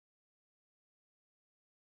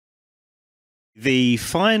The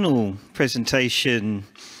final presentation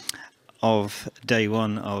of day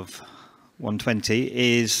one of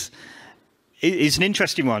 120 is an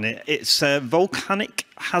interesting one. It's volcanic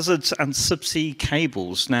hazards and subsea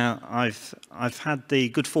cables. Now, I've had the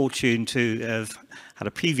good fortune to have had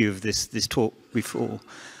a preview of this talk before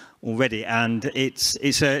already, and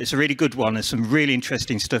it's a really good one. There's some really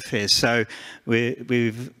interesting stuff here. So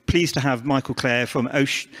we're pleased to have Michael Clare from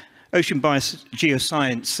Ocean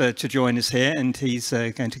BioGeoscience to join us here, and he's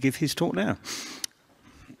going to give his talk now.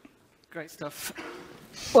 Great stuff.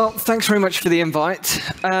 Well, thanks very much for the invite.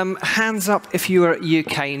 Hands up if you were at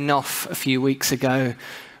UK NOF a few weeks ago.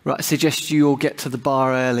 Right, I suggest you all get to the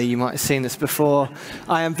bar early. You might have seen this before.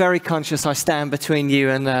 I am very conscious I stand between you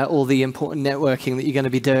and all the important networking that you're going to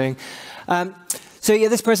be doing. So yeah,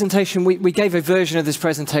 this presentation, we gave a version of this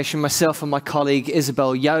presentation, myself and my colleague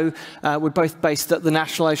Isabel Yeo. We're both based at the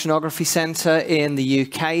National Oceanography Centre in the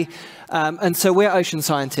UK. And so we're ocean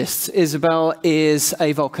scientists. Isabel is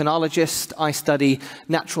a volcanologist. I study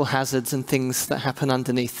natural hazards and things that happen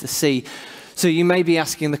underneath the sea. So you may be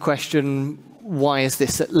asking the question, why is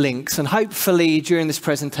this at LINX? And hopefully during this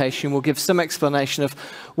presentation we'll give some explanation of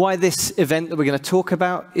why this event that we're going to talk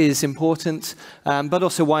about is important, but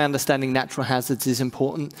also why understanding natural hazards is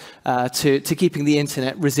important to keeping the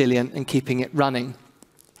internet resilient and keeping it running.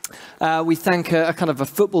 We thank a kind of a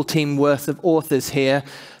football team worth of authors here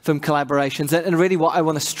from collaborations, and really what I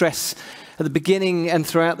want to stress at the beginning and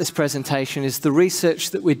throughout this presentation is the research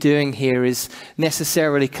that we're doing here is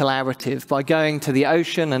necessarily collaborative. By going to the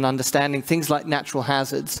ocean and understanding things like natural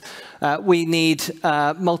hazards, we need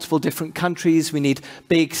multiple different countries, we need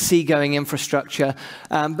big seagoing infrastructure,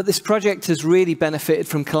 but this project has really benefited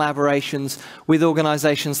from collaborations with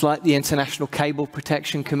organizations like the International Cable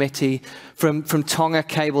Protection Committee, from Tonga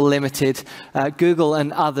Cable Limited, Google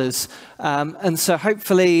and others. And so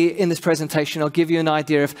hopefully in this presentation I'll give you an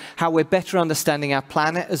idea of how we're better understanding our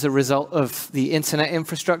planet as a result of the internet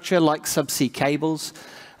infrastructure like subsea cables,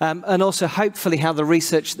 and also hopefully how the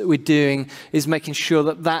research that we're doing is making sure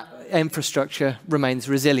that that infrastructure remains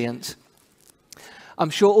resilient. I'm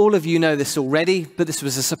sure all of you know this already, but this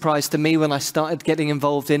was a surprise to me when I started getting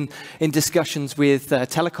involved in discussions with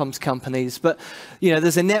telecoms companies. But you know,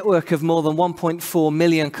 there's a network of more than 1.4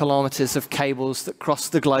 million kilometers of cables that cross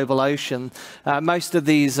the global ocean. Most of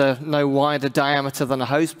these are no wider diameter than a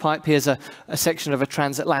hose pipe. Here's a section of a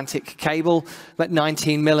transatlantic cable, about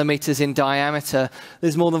 19 millimeters in diameter.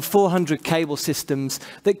 There's more than 400 cable systems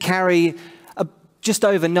that carry just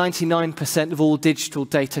over 99% of all digital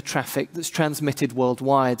data traffic that's transmitted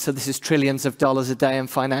worldwide. So this is trillions of dollars a day in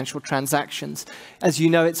financial transactions. As you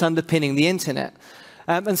know, it's underpinning the internet.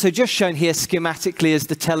 And so just shown here schematically is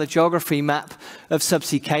the telegeography map of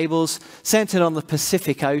subsea cables centered on the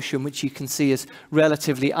Pacific Ocean, which you can see is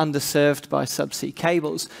relatively underserved by subsea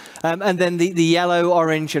cables. And then the yellow,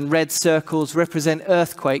 orange and red circles represent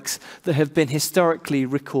earthquakes that have been historically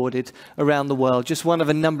recorded around the world, just one of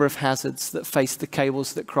a number of hazards that face the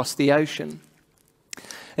cables that cross the ocean.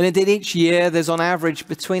 And indeed, each year, there's on average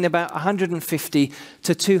between about 150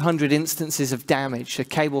 to 200 instances of damage, so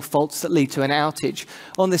cable faults that lead to an outage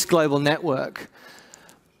on this global network.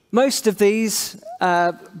 Most of these,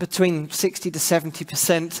 between 60 to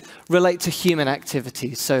 70%, relate to human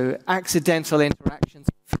activities, so accidental interactions,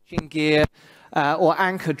 fishing gear, or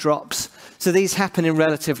anchor drops. So these happen in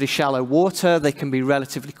relatively shallow water, they can be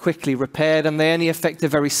relatively quickly repaired, and they only affect a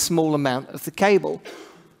very small amount of the cable.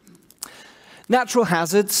 Natural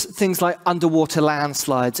hazards, things like underwater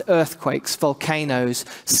landslides, earthquakes, volcanoes,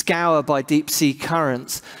 scour by deep sea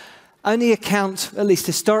currents, only account, at least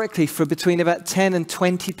historically, for between about 10 and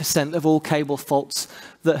 20% of all cable faults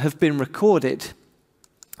that have been recorded.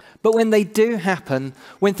 But when they do happen,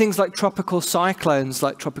 when things like tropical cyclones,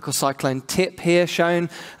 like Tropical Cyclone Tip here shown,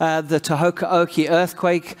 the Tohoku Oki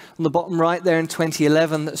earthquake on the bottom right there in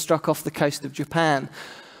 2011 that struck off the coast of Japan,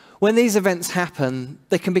 when these events happen,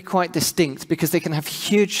 they can be quite distinct because they can have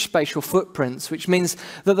huge spatial footprints, which means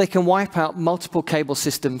that they can wipe out multiple cable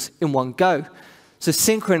systems in one go. So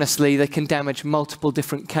synchronously, they can damage multiple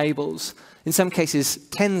different cables, in some cases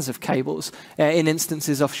tens of cables, in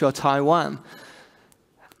instances offshore Taiwan.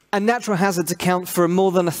 And natural hazards account for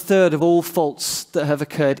more than a third of all faults that have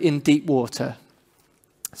occurred in deep water.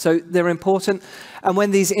 So they're important, and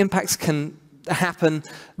when these impacts can happen,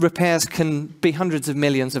 repairs can be hundreds of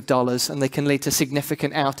millions of dollars, and they can lead to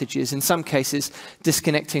significant outages, in some cases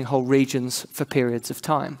disconnecting whole regions for periods of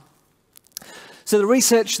time. So the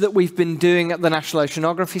research that we've been doing at the National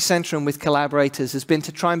Oceanography Centre and with collaborators has been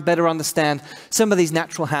to try and better understand some of these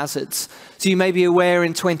natural hazards. So you may be aware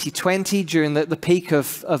in 2020, during the peak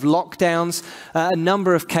of lockdowns, a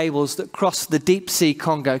number of cables that crossed the deep sea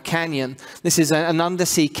Congo Canyon. This is an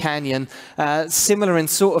undersea canyon, similar in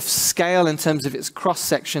sort of scale in terms of its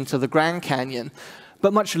cross-section to the Grand Canyon,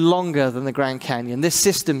 but much longer than the Grand Canyon. This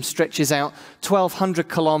system stretches out 1,200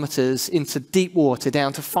 kilometers into deep water,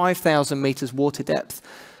 down to 5,000 meters water depth.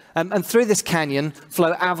 And through this canyon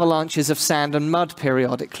flow avalanches of sand and mud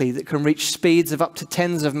periodically that can reach speeds of up to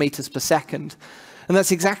tens of meters per second. And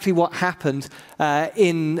that's exactly what happened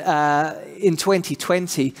in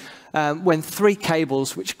 2020 when 3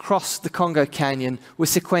 cables which crossed the Congo Canyon were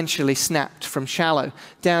sequentially snapped from shallow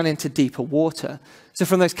down into deeper water. So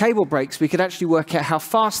from those cable breaks, we could actually work out how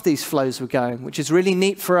fast these flows were going, which is really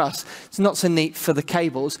neat for us. It's not so neat for the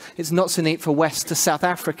cables. It's not so neat for West to South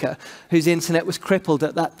Africa, whose internet was crippled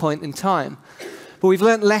at that point in time. But we've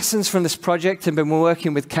learned lessons from this project and been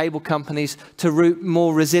working with cable companies to route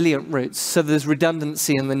more resilient routes, so there's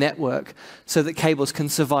redundancy in the network, so that cables can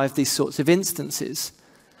survive these sorts of instances.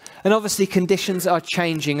 And obviously conditions are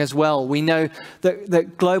changing as well. We know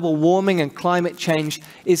that global warming and climate change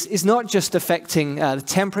is not just affecting the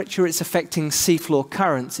temperature, it's affecting seafloor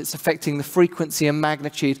currents, it's affecting the frequency and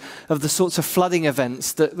magnitude of the sorts of flooding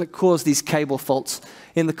events that cause these cable faults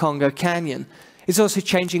in the Congo Canyon. It's also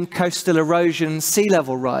changing coastal erosion and sea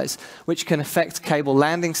level rise, which can affect cable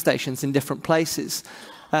landing stations in different places.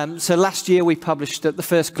 So last year we published the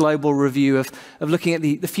first global review of looking at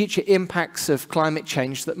the future impacts of climate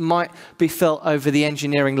change that might be felt over the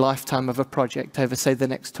engineering lifetime of a project over, say, the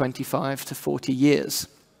next 25 to 40 years.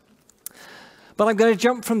 But I'm going to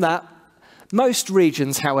jump from that. Most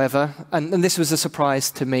regions, however, and this was a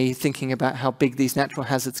surprise to me thinking about how big these natural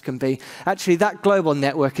hazards can be, actually that global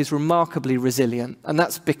network is remarkably resilient, and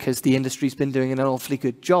that's because the industry's been doing an awfully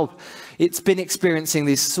good job. It's been experiencing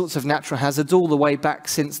these sorts of natural hazards all the way back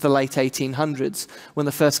since the late 1800s, when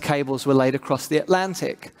the first cables were laid across the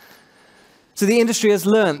Atlantic. So the industry has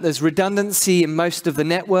learned there's redundancy in most of the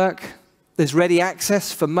network, there's ready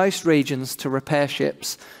access for most regions to repair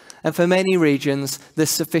ships, and for many regions,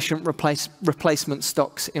 there's sufficient replacement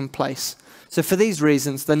stocks in place. So for these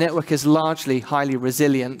reasons, the network is largely highly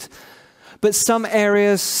resilient. But some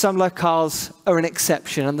areas, some locales are an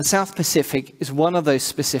exception, and the South Pacific is one of those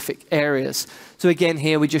specific areas. So again,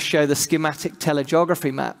 here we just show the schematic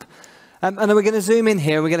telegeography map. And then we're going to zoom in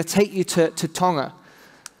here, we're going to take you to Tonga.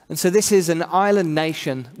 And so this is an island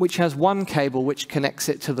nation which has one cable which connects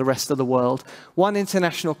it to the rest of the world. One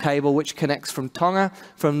international cable which connects from Tonga,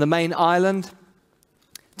 from the main island,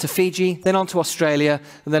 to Fiji, then on to Australia,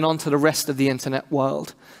 and then on to the rest of the internet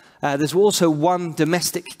world. There's also one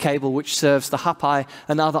domestic cable which serves the Hapai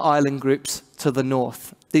and other island groups to the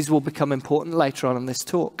north. These will become important later on in this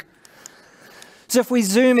talk. So if we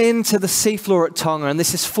zoom into the seafloor at Tonga, and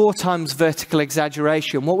this is 4 times vertical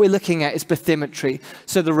exaggeration, what we're looking at is bathymetry,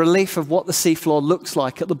 so the relief of what the seafloor looks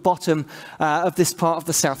like at the bottom of this part of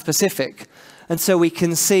the South Pacific. And so we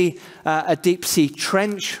can see a deep sea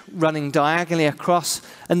trench running diagonally across,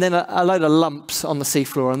 and then a load of lumps on the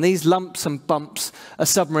seafloor. And these lumps and bumps are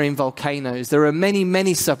submarine volcanoes. There are many,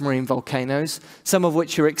 many submarine volcanoes, some of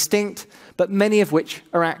which are extinct, but many of which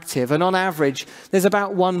are active. And on average, there's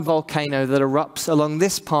about 1 volcano that erupts along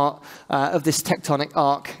this part of this tectonic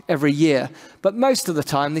arc every year. But most of the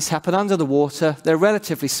time, these happen under the water, they're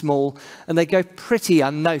relatively small, and they go pretty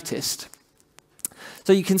unnoticed.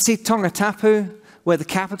 So you can see Tonga Tapu, where the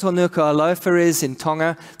capital Nuku'alofa is in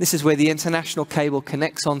Tonga. This is where the international cable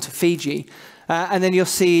connects onto Fiji. And then you'll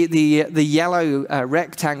see the yellow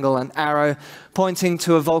rectangle and arrow pointing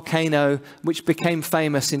to a volcano which became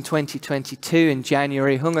famous in 2022 in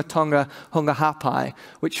January, Hunga Tonga, Hunga Hapai,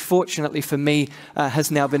 which fortunately for me has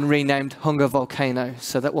now been renamed Hunga Volcano.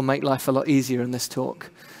 So that will make life a lot easier in this talk.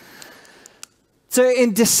 So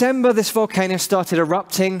in December, this volcano started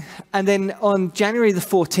erupting, and then on January the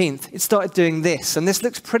 14th, it started doing this. And this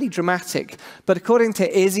looks pretty dramatic, but according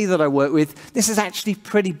to Izzy that I work with, this is actually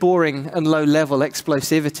pretty boring and low-level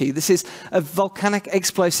explosivity. This is a volcanic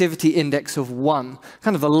explosivity index of 1,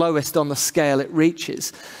 kind of the lowest on the scale it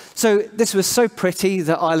reaches. So this was so pretty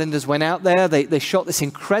that islanders went out there, they shot this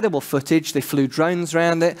incredible footage, they flew drones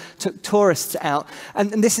around it, took tourists out,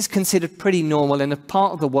 and this is considered pretty normal in a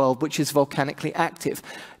part of the world which is volcanically active.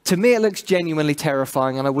 To me, it looks genuinely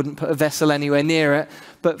terrifying, and I wouldn't put a vessel anywhere near it,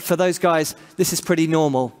 but for those guys, this is pretty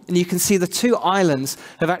normal. And you can see the 2 islands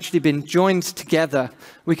have actually been joined together.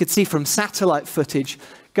 We could see from satellite footage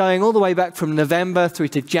going all the way back from November through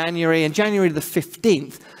to January, and January the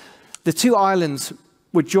 15th, the 2 islands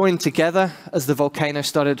were joined together as the volcano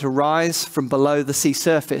started to rise from below the sea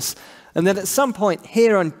surface. And then at some point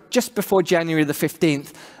here on just before January the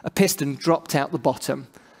 15th, a piston dropped out the bottom.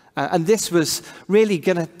 And this was really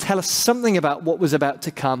going to tell us something about what was about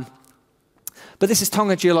to come. But this is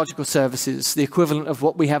Tonga Geological Services, the equivalent of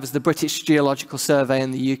what we have as the British Geological Survey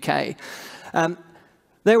in the UK.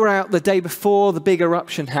 They were out the day before the big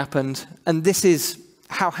eruption happened, and this is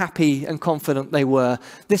how happy and confident they were.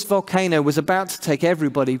 This volcano was about to take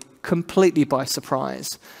everybody completely by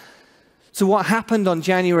surprise. So what happened on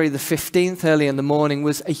January the 15th, early in the morning,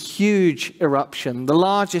 was a huge eruption, the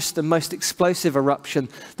largest and most explosive eruption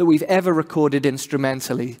that we've ever recorded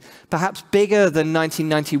instrumentally, perhaps bigger than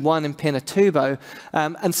 1991 in Pinatubo,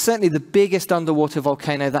 and certainly the biggest underwater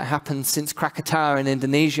volcano that happened since Krakatau in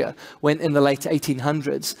Indonesia, when in the late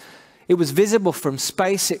 1800s. It was visible from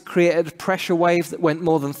space. It created a pressure wave that went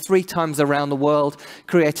more than 3 times around the world,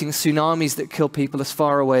 creating tsunamis that killed people as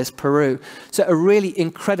far away as Peru. So a really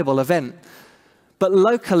incredible event. But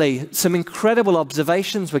locally, some incredible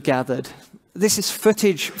observations were gathered. This is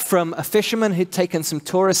footage from a fisherman who'd taken some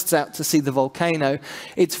tourists out to see the volcano.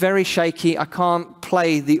 It's very shaky. I can't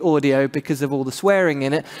play the audio because of all the swearing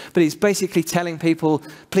in it, but he's basically telling people,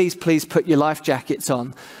 please, please put your life jackets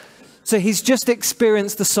on. So he's just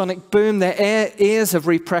experienced the sonic boom. Their ears have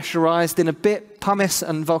repressurized in a bit. Pumice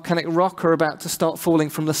and volcanic rock are about to start falling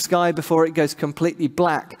from the sky before it goes completely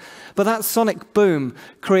black. But that sonic boom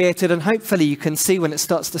created, and hopefully you can see when it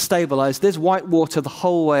starts to stabilize, there's white water the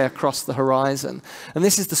whole way across the horizon. And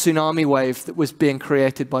this is the tsunami wave that was being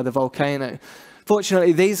created by the volcano.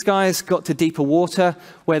 Fortunately, these guys got to deeper water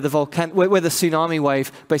where the tsunami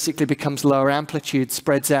wave basically becomes lower amplitude,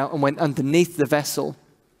 spreads out and went underneath the vessel.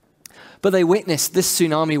 But they witnessed this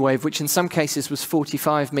tsunami wave, which in some cases was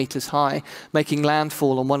 45 meters high, making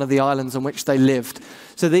landfall on one of the islands on which they lived.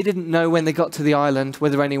 So they didn't know when they got to the island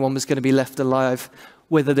whether anyone was going to be left alive,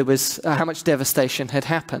 whether there was how much devastation had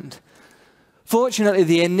happened. Fortunately,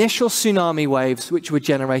 the initial tsunami waves which were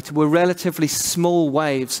generated were relatively small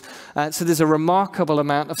waves. So there's a remarkable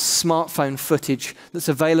amount of smartphone footage that's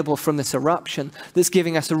available from this eruption that's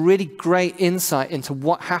giving us a really great insight into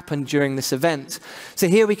what happened during this event. So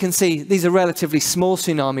here we can see these are relatively small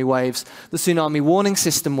tsunami waves. The tsunami warning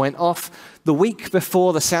system went off. The week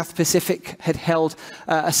before, the South Pacific had held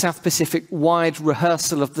a South Pacific-wide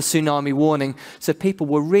rehearsal of the tsunami warning, so people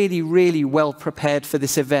were really, really well prepared for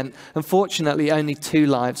this event. Unfortunately, only 2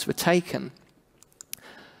 lives were taken.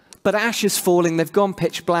 But ash is falling, they've gone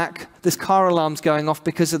pitch black, there's car alarms going off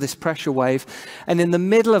because of this pressure wave, and in the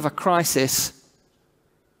middle of a crisis,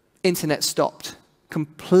 internet stopped.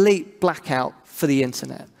 Complete blackout for the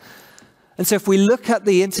internet. And so if we look at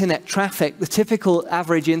the internet traffic, the typical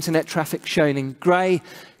average internet traffic shown in grey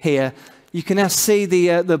here, you can now see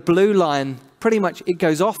the blue line, pretty much it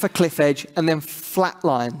goes off a cliff edge and then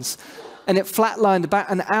flatlines. And it flatlined about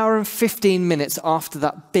 1 hour and 15 minutes after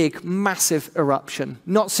that big, massive eruption,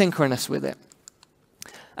 not synchronous with it.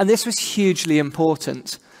 And this was hugely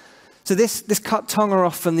important. So this cut Tonga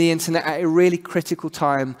off from the internet at a really critical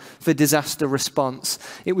time for disaster response.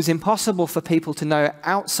 It was impossible for people to know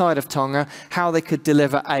outside of Tonga how they could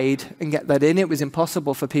deliver aid and get that in. It was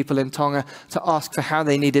impossible for people in Tonga to ask for how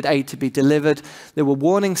they needed aid to be delivered. There were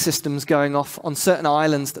warning systems going off on certain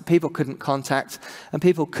islands that people couldn't contact, and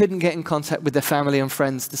people couldn't get in contact with their family and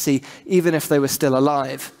friends to see even if they were still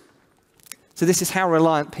alive. So this is how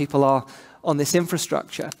reliant people are on this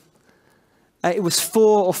infrastructure. It was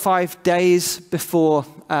 4 or 5 days before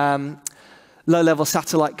low-level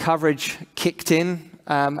satellite coverage kicked in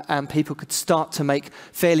and people could start to make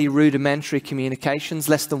fairly rudimentary communications,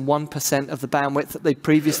 less than 1% of the bandwidth that they'd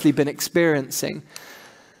previously been experiencing.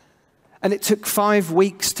 And it took 5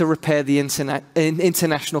 weeks to repair the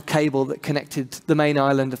international cable that connected the main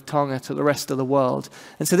island of Tonga to the rest of the world.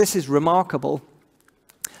 And so this is remarkable.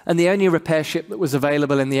 And the only repair ship that was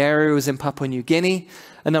available in the area was in Papua New Guinea.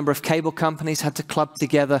 A number of cable companies had to club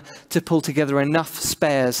together to pull together enough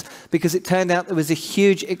spares because it turned out there was a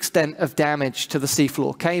huge extent of damage to the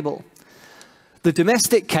seafloor cable. The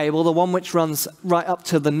domestic cable, the one which runs right up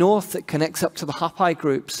to the north that connects up to the Hapai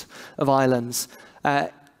groups of islands,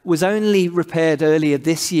 was only repaired earlier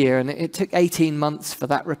this year, and it took 18 months for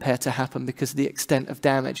that repair to happen because of the extent of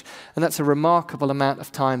damage. And that's a remarkable amount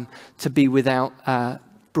of time to be without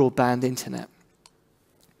broadband internet.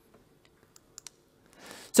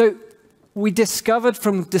 So We discovered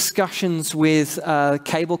from discussions with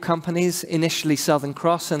cable companies, initially Southern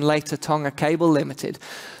Cross and later Tonga Cable Limited,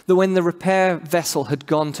 that when the repair vessel had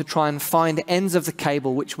gone to try and find ends of the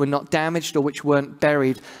cable which were not damaged or which weren't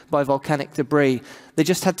buried by volcanic debris, they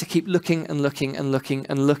just had to keep looking and looking and looking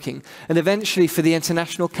and looking. And eventually for the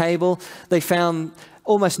international cable, they found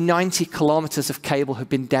almost 90 kilometers of cable had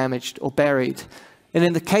been damaged or buried. And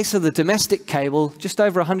in the case of the domestic cable, just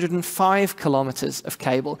over 105 kilometers of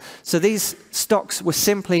cable. So these stocks were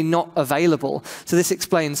simply not available. So this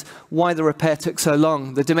explains why the repair took so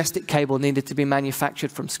long. The domestic cable needed to be manufactured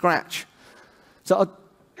from scratch. So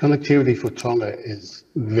connectivity for Tonga is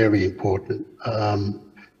very important.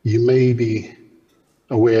 You may be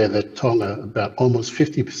aware that Tonga, about almost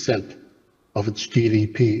 50% of its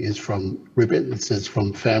GDP is from remittances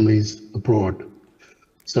from families abroad.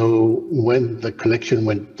 So when the connection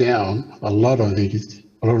went down, a lot of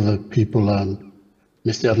the people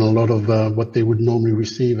missed out on a lot of what they would normally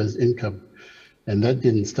receive as income. And that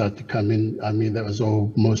didn't start to come in. I mean, that was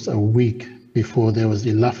almost a week before there was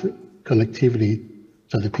enough connectivity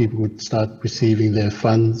so that people would start receiving their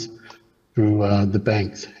funds through the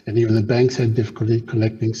banks. And even the banks had difficulty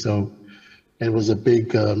connecting, so it was a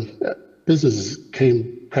big, business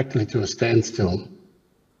came practically to a standstill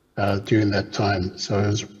during that time. So it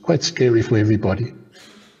was quite scary for everybody.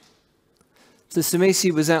 So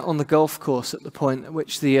Subsea was out on the golf course at the point at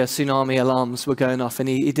which the tsunami alarms were going off, and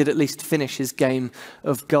he did at least finish his game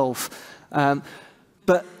of golf.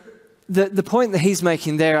 But the point that he's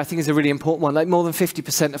making there, I think, is a really important one. Like, more than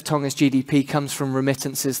 50% of Tonga's GDP comes from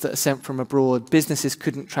remittances that are sent from abroad. Businesses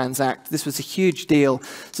couldn't transact. This was a huge deal.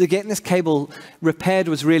 So getting this cable repaired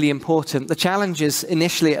was really important. The challenges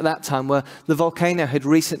initially at that time were the volcano had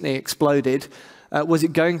recently exploded. Was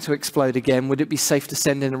it going to explode again? Would it be safe to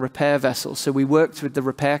send in a repair vessel? So we worked with the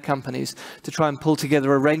repair companies to try and pull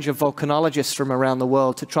together a range of volcanologists from around the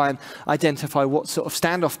world to try and identify what sort of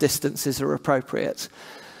standoff distances are appropriate.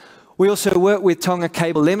 We also work with Tonga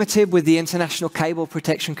Cable Limited, with the International Cable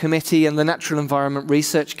Protection Committee and the Natural Environment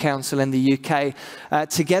Research Council in the UK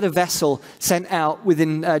to get a vessel sent out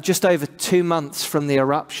within just over 2 months from the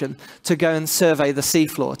eruption to go and survey the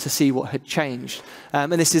seafloor to see what had changed.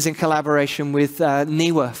 And this is in collaboration with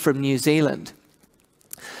NIWA from New Zealand.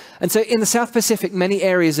 And so in the South Pacific, many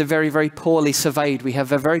areas are very, very poorly surveyed. We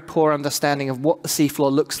have a very poor understanding of what the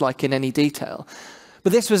seafloor looks like in any detail.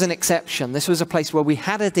 But this was an exception. This was a place where we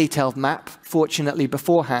had a detailed map, fortunately,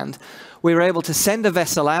 beforehand. We were able to send a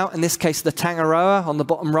vessel out, in this case the Tangaroa on the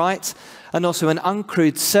bottom right, and also an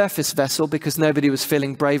uncrewed surface vessel because nobody was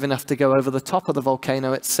feeling brave enough to go over the top of the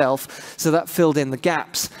volcano itself, so that filled in the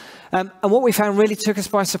gaps. And what we found really took us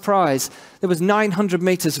by surprise. There was 900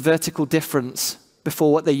 meters vertical difference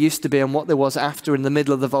before what there used to be and what there was after in the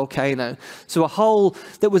middle of the volcano. So a hole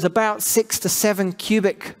that was about 6 to 7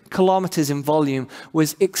 cubic kilometers in volume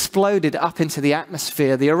was exploded up into the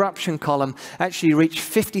atmosphere. The eruption column actually reached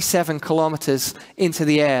 57 kilometers into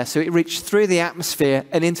the air. So it reached through the atmosphere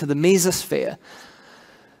and into the mesosphere.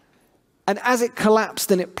 And as it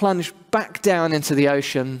collapsed and it plunged back down into the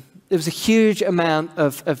ocean, there was a huge amount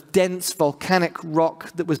of dense volcanic rock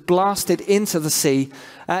that was blasted into the sea,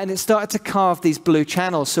 and it started to carve these blue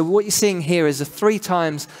channels. So what you're seeing here is a 3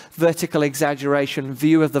 times vertical exaggeration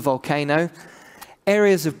view of the volcano.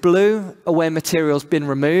 Areas of blue are where material's been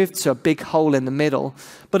removed, so a big hole in the middle.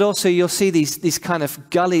 But also you'll see these kind of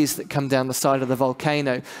gullies that come down the side of the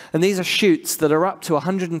volcano. And these are chutes that are up to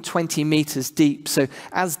 120 meters deep. So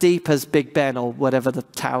as deep as Big Ben, or whatever the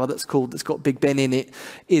tower that's called that's got Big Ben in it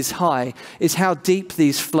is high, is how deep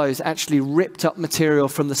these flows actually ripped up material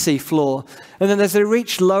from the sea floor. And then as they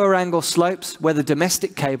reach lower angle slopes, where the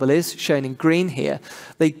domestic cable is, shown in green here,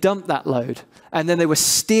 they dump that load. And then they were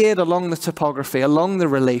steered along the topography, along the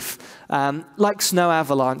relief, like snow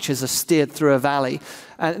avalanches are steered through a valley.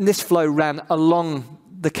 And this flow ran along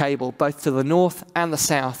the cable, both to the north and the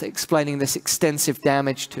south, explaining this extensive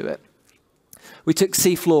damage to it. We took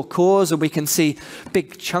seafloor cores, and we can see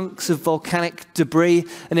big chunks of volcanic debris,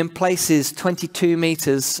 and in places 22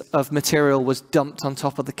 meters of material was dumped on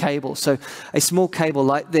top of the cable. So a small cable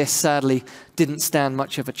like this, sadly, didn't stand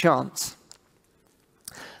much of a chance.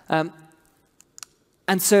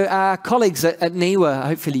 And so our colleagues at NIWA,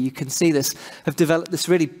 hopefully you can see this, have developed this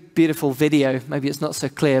really beautiful video. Maybe it's not so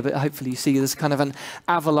clear, but hopefully you see there's kind of an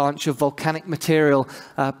avalanche of volcanic material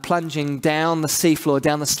plunging down the seafloor,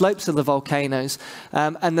 down the slopes of the volcanoes.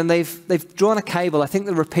 And then they've drawn a cable. I think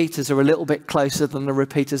the repeaters are a little bit closer than the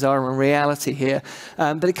repeaters are in reality here.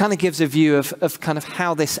 But it kind of gives a view of kind of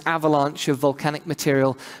how this avalanche of volcanic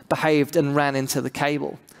material behaved and ran into the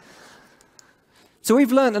cable. So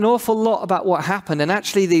we've learned an awful lot about what happened, and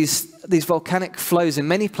actually these volcanic flows in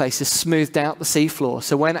many places smoothed out the seafloor.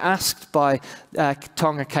 So when asked by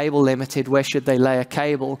Tonga Cable Limited where should they lay a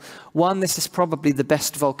cable, one, this is probably the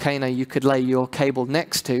best volcano you could lay your cable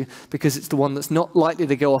next to, because it's the one that's not likely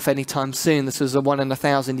to go off anytime soon. This was a 1 in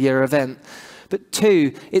 1,000 year event. But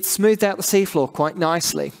two, it smoothed out the seafloor quite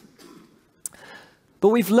nicely. But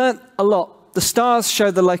we've learnt a lot. The stars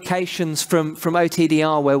show the locations from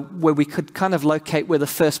OTDR where we could kind of locate where the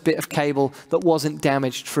first bit of cable that wasn't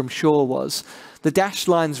damaged from shore was. The dashed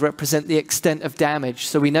lines represent the extent of damage,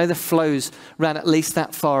 so we know the flows ran at least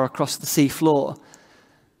that far across the sea floor.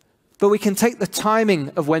 But we can take the timing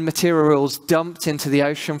of when materials dumped into the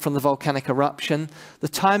ocean from the volcanic eruption, the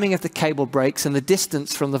timing of the cable breaks, and the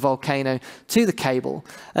distance from the volcano to the cable.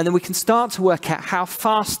 And then we can start to work out how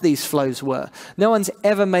fast these flows were. No one's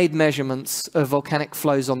ever made measurements of volcanic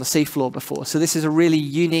flows on the seafloor before, so this is a really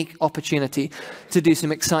unique opportunity to do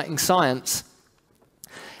some exciting science.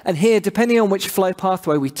 And here, depending on which flow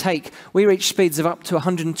pathway we take, we reach speeds of up to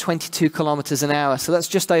 122 kilometers an hour. So that's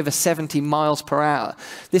just over 70 miles per hour.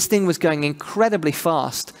 This thing was going incredibly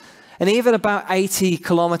fast. And even about 80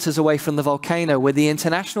 kilometers away from the volcano, where the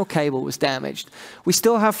international cable was damaged, we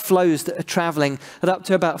still have flows that are traveling at up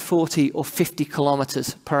to about 40 or 50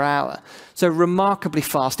 kilometers per hour. So remarkably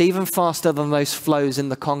fast, even faster than those flows in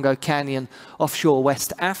the Congo Canyon offshore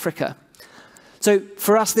West Africa. So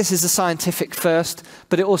for us, this is a scientific first,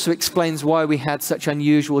 but it also explains why we had such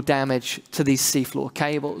unusual damage to these seafloor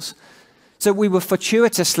cables. So we were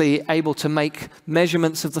fortuitously able to make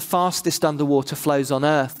measurements of the fastest underwater flows on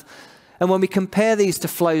Earth. And when we compare these to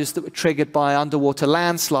flows that were triggered by underwater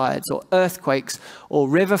landslides or earthquakes or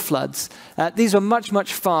river floods, these are much,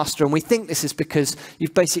 much faster. And we think this is because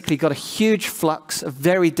you've basically got a huge flux of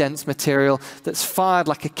very dense material that's fired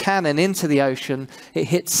like a cannon into the ocean. It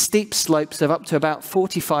hits steep slopes of up to about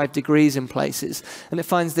 45 degrees in places, and it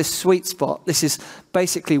finds this sweet spot. This is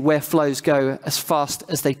basically where flows go as fast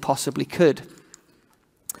as they possibly could.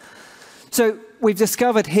 So we've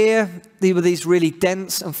discovered here there were these really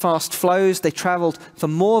dense and fast flows. They traveled for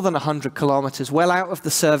more than 100 kilometers, well out of the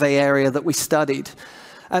survey area that we studied.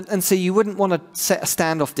 And so you wouldn't want to set a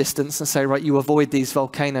standoff distance and say, right, you avoid these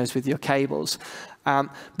volcanoes with your cables.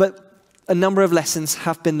 But a number of lessons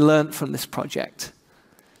have been learnt from this project.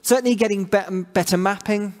 Certainly getting better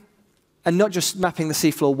mapping, and not just mapping the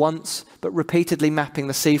seafloor once, but repeatedly mapping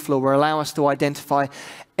the seafloor will allow us to identify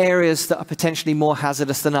areas that are potentially more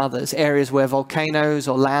hazardous than others, areas where volcanoes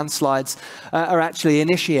or landslides are actually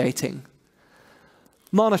initiating.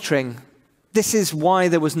 Monitoring. This is why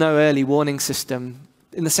there was no early warning system.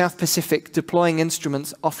 In the South Pacific, deploying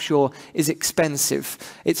instruments offshore is expensive.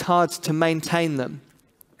 It's hard to maintain them.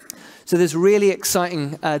 So there's really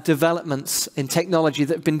exciting developments in technology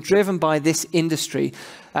that have been driven by this industry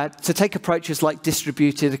to take approaches like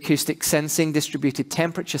distributed acoustic sensing, distributed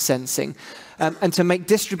temperature sensing, and to make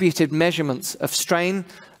distributed measurements of strain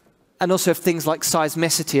and also of things like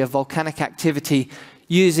seismicity of volcanic activity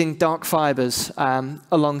using dark fibers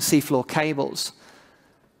along seafloor cables.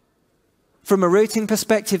 From a routing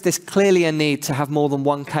perspective, there's clearly a need to have more than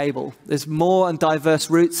one cable. There's more and diverse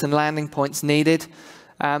routes and landing points needed.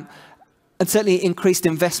 And certainly increased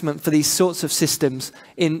investment for these sorts of systems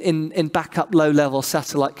in backup low-level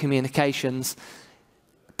satellite communications,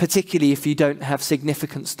 particularly if you don't have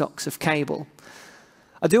significant stocks of cable.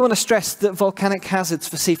 I do want to stress that volcanic hazards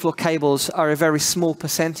for seafloor cables are a very small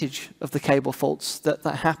percentage of the cable faults that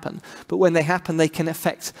happen. But when they happen, they can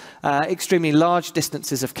affect extremely large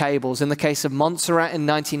distances of cables. In the case of Montserrat in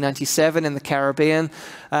 1997 in the Caribbean,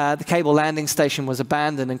 the cable landing station was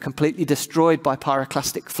abandoned and completely destroyed by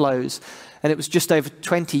pyroclastic flows. And it was just over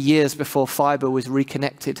 20 years before fiber was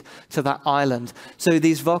reconnected to that island. So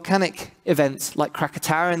these volcanic events like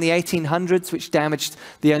Krakatoa in the 1800s, which damaged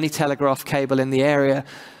the only telegraph cable in the area,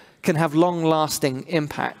 can have long-lasting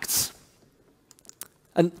impacts.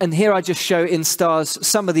 And here I just show in stars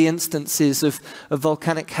some of the instances of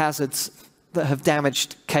volcanic hazards that have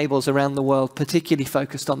damaged cables around the world, particularly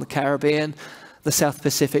focused on the Caribbean, the South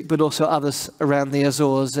Pacific, but also others around the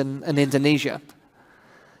Azores and Indonesia.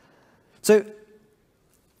 So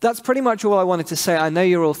that's pretty much all I wanted to say. I know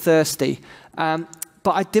you're all thirsty, but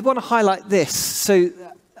I did want to highlight this. So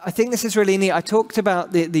I think this is really neat. I talked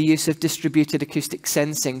about the use of distributed acoustic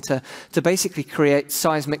sensing to basically create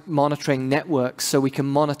seismic monitoring networks so we can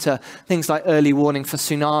monitor things like early warning for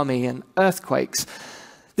tsunami and earthquakes.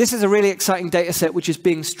 This is a really exciting data set which is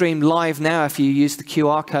being streamed live now if you use the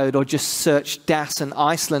QR code or just search DAS and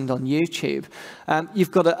Iceland on YouTube. You've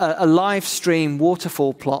got a live stream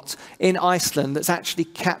waterfall plot in Iceland that's actually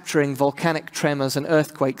capturing volcanic tremors and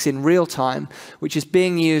earthquakes in real time, which is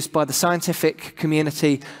being used by the scientific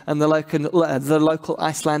community and the local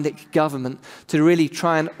Icelandic government to really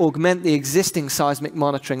try and augment the existing seismic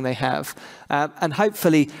monitoring they have. And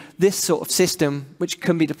hopefully this sort of system, which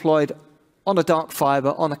can be deployed on a dark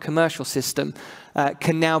fiber, on a commercial system,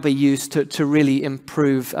 can now be used to really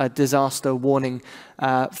improve disaster warning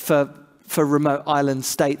for remote island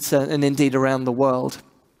states and indeed around the world.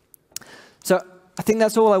 So I think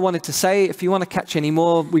that's all I wanted to say. If you want to catch any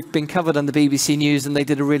more, we've been covered on the BBC News and they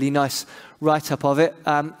did a really nice write-up of it.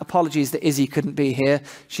 Apologies that Izzy couldn't be here.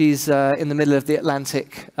 She's in the middle of the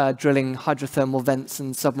Atlantic drilling hydrothermal vents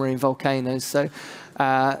and submarine volcanoes. So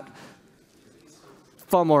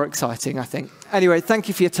far more exciting, I think. Anyway, thank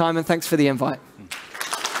you for your time and thanks for the invite.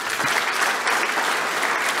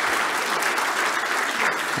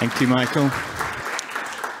 Thank you, Michael.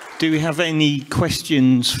 Do we have any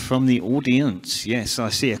questions from the audience? Yes, I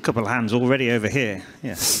see a couple of hands already over here.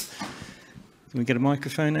 Yes. Can we get a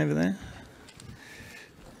microphone over there?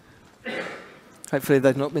 Hopefully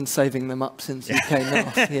they've not been saving them up since you came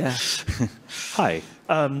off. Yeah. Hi.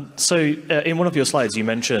 So in one of your slides, you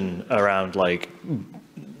mentioned around like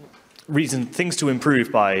things to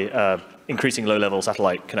improve by increasing low-level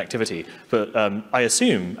satellite connectivity. But I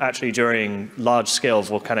assume actually during large-scale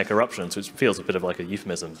volcanic eruptions, which feels a bit of like a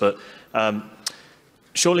euphemism, but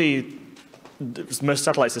surely most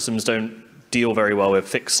satellite systems don't deal very well with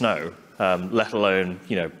thick snow, let alone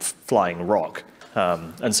flying rock.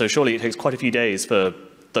 And so surely it takes quite a few days for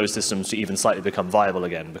those systems to even slightly become viable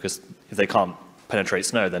again, because if they can't penetrate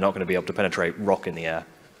snow, they're not going to be able to penetrate rock in the air.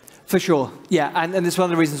 For sure, yeah, and it's one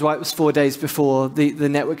of the reasons why it was 4 days before the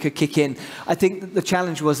network could kick in. I think that the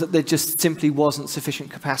challenge was that there just simply wasn't sufficient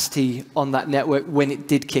capacity on that network when it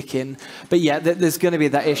did kick in. But yeah, there's going to be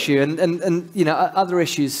that issue, and other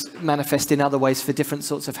issues manifest in other ways for different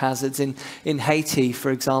sorts of hazards. In Haiti,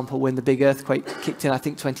 for example, when the big earthquake kicked in, I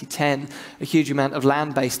think 2010, a huge amount of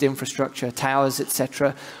land-based infrastructure, towers,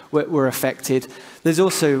 etc., were affected. There's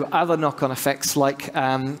also other knock-on effects like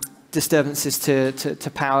disturbances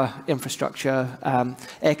to power infrastructure,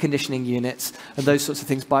 air conditioning units, and those sorts of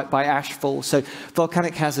things by ashfall. So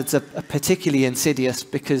volcanic hazards are particularly insidious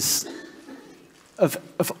because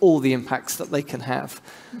of all the impacts that they can have.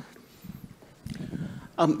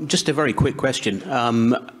 Just a very quick question.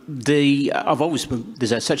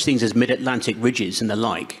 There's such things as mid-Atlantic ridges and the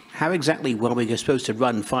like. How exactly were we supposed to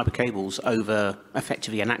run fiber cables over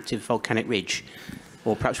effectively an active volcanic ridge?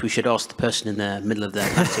 Or perhaps we should ask the person in the middle of the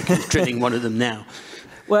Atlantic who's drilling one of them now.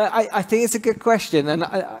 Well, I think it's a good question, and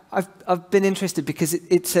I've been interested because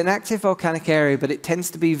it's an active volcanic area, but it tends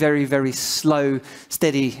to be very, very slow,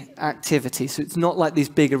 steady activity. So it's not like these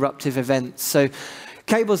big eruptive events. So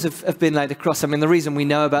cables have been laid across. I mean, the reason we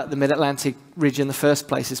know about the Mid-Atlantic ridge in the first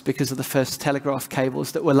place is because of the first telegraph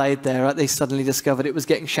cables that were laid there. Right? They suddenly discovered it was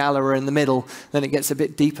getting shallower in the middle, then it gets a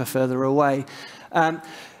bit deeper further away.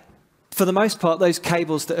 For the most part, those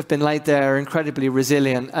cables that have been laid there are incredibly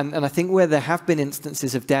resilient, and I think where there have been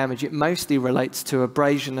instances of damage, it mostly relates to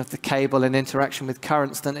abrasion of the cable and interaction with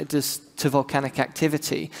currents than it does to volcanic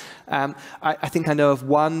activity. I think I know of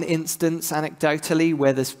one instance, anecdotally,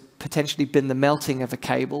 where there's potentially been the melting of a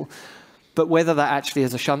cable, but whether that actually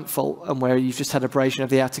is a shunt fault and where you've just had abrasion of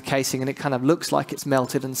the outer casing and it kind of looks like it's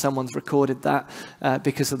melted and someone's recorded that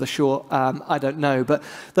because of the short, I don't know. But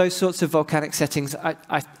those sorts of volcanic settings,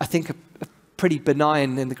 I think are pretty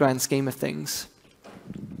benign in the grand scheme of things.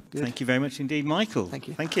 Good. Thank you very much indeed, Michael. Thank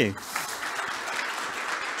you. Thank you.